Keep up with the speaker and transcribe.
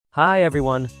Hi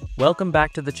everyone, welcome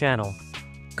back to the channel.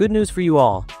 Good news for you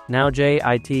all, now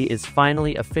JIT is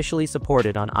finally officially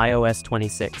supported on iOS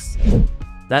 26.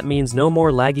 That means no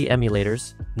more laggy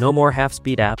emulators, no more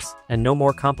half-speed apps, and no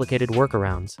more complicated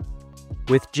workarounds.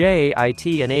 With JIT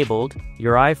enabled,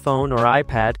 your iPhone or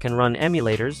iPad can run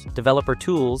emulators, developer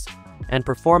tools, and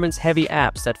performance-heavy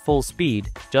apps at full speed,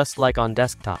 just like on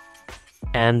desktop.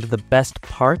 And the best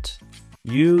part?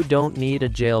 You don't need a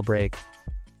jailbreak.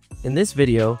 In this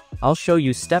video, I'll show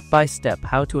you step-by-step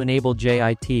how to enable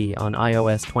JIT on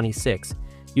iOS 26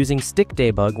 using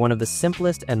StikDebug, one of the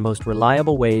simplest and most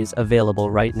reliable ways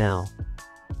available right now.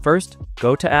 First,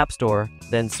 go to AltStore,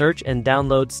 then search and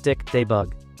download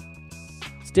StikDebug.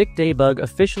 StikDebug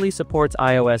officially supports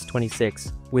iOS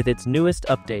 26 with its newest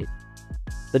update.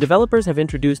 The developers have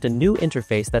introduced a new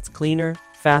interface that's cleaner,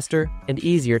 faster, and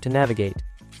easier to navigate.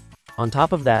 On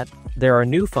top of that, there are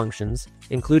new functions,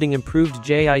 including improved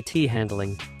JIT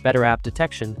handling, better app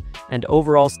detection, and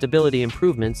overall stability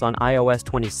improvements on iOS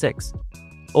 26.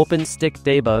 Open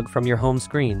StikDebug from your home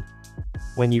screen.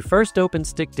 When you first open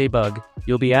StikDebug,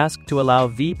 you'll be asked to allow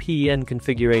VPN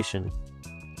configuration.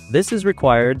 This is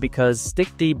required because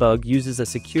StikDebug uses a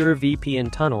secure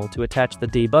VPN tunnel to attach the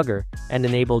debugger and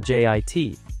enable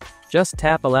JIT. Just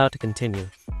tap Allow to continue.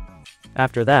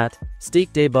 After that,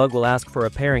 StikDebug will ask for a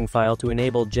pairing file to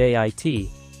enable JIT.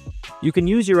 You can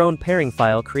use your own pairing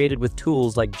file created with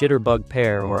tools like JIT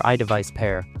or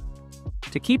iDevicePair.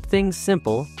 To keep things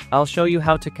simple, I'll show you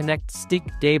how to connect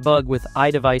StikDebug with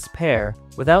iDevicePair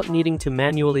without needing to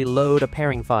manually load a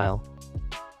pairing file.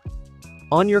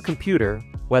 On your computer,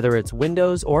 whether it's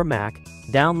Windows or Mac,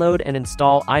 download and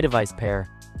install iDevicePair.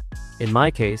 In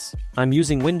my case, I'm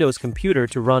using Windows computer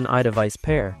to run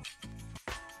iDevicePair.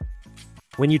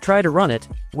 When you try to run it,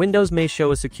 Windows may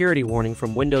show a security warning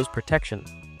from Windows Protection.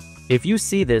 If you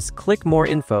see this, click More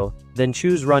Info, then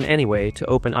choose Run Anyway to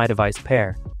open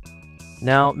iDevicePair.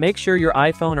 Now, make sure your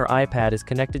iPhone or iPad is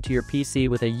connected to your PC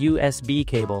with a USB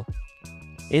cable.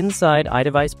 Inside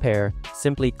iDevicePair,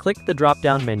 simply click the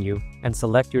drop-down menu and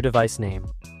select your device name.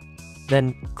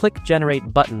 Then, click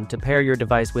Generate button to pair your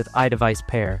device with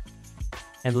iDevicePair,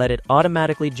 and let it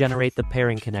automatically generate the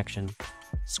pairing connection.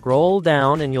 Scroll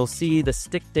down and you'll see the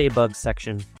StikDebug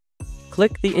section.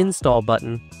 Click the Install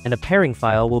button and a pairing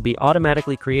file will be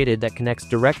automatically created that connects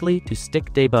directly to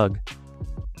StikDebug.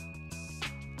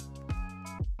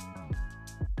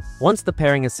 Once the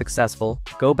pairing is successful,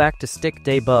 go back to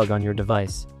StikDebug on your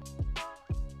device.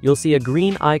 You'll see a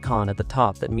green icon at the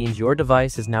top that means your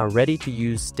device is now ready to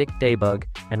use StikDebug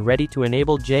and ready to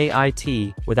enable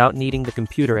JIT without needing the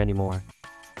computer anymore.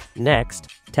 Next,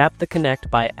 tap the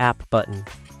Connect by App button.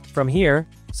 From here,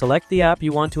 select the app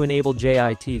you want to enable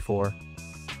JIT for.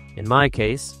 In my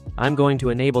case, I'm going to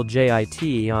enable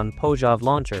JIT on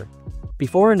PojavLauncher.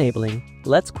 Before enabling,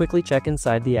 let's quickly check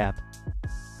inside the app.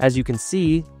 As you can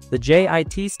see, the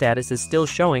JIT status is still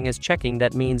showing as checking.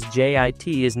 That means JIT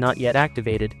is not yet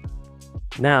activated.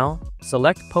 Now,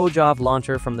 select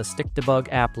PojavLauncher from the StikDebug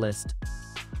app list.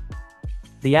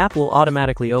 The app will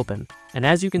automatically open, and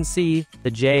as you can see,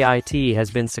 the JIT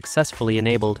has been successfully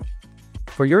enabled.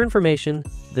 For your information,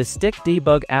 the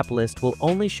StikDebug app list will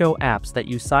only show apps that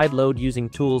you sideload using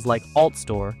tools like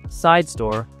AltStore,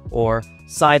 SideStore, or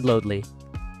Sideloadly.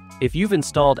 If you've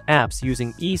installed apps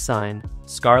using ESign,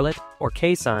 Scarlet, or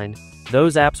KSign,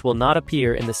 those apps will not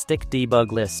appear in the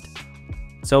StikDebug list.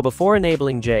 So before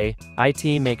enabling JIT,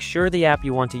 make sure the app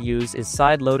you want to use is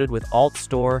sideloaded with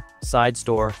AltStore,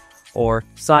 SideStore, or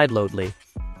Sideloadly.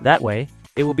 That way,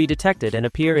 it will be detected and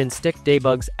appear in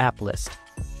StikDebug's app list.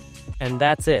 And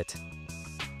that's it.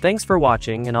 Thanks for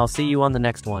watching, and I'll see you on the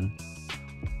next one.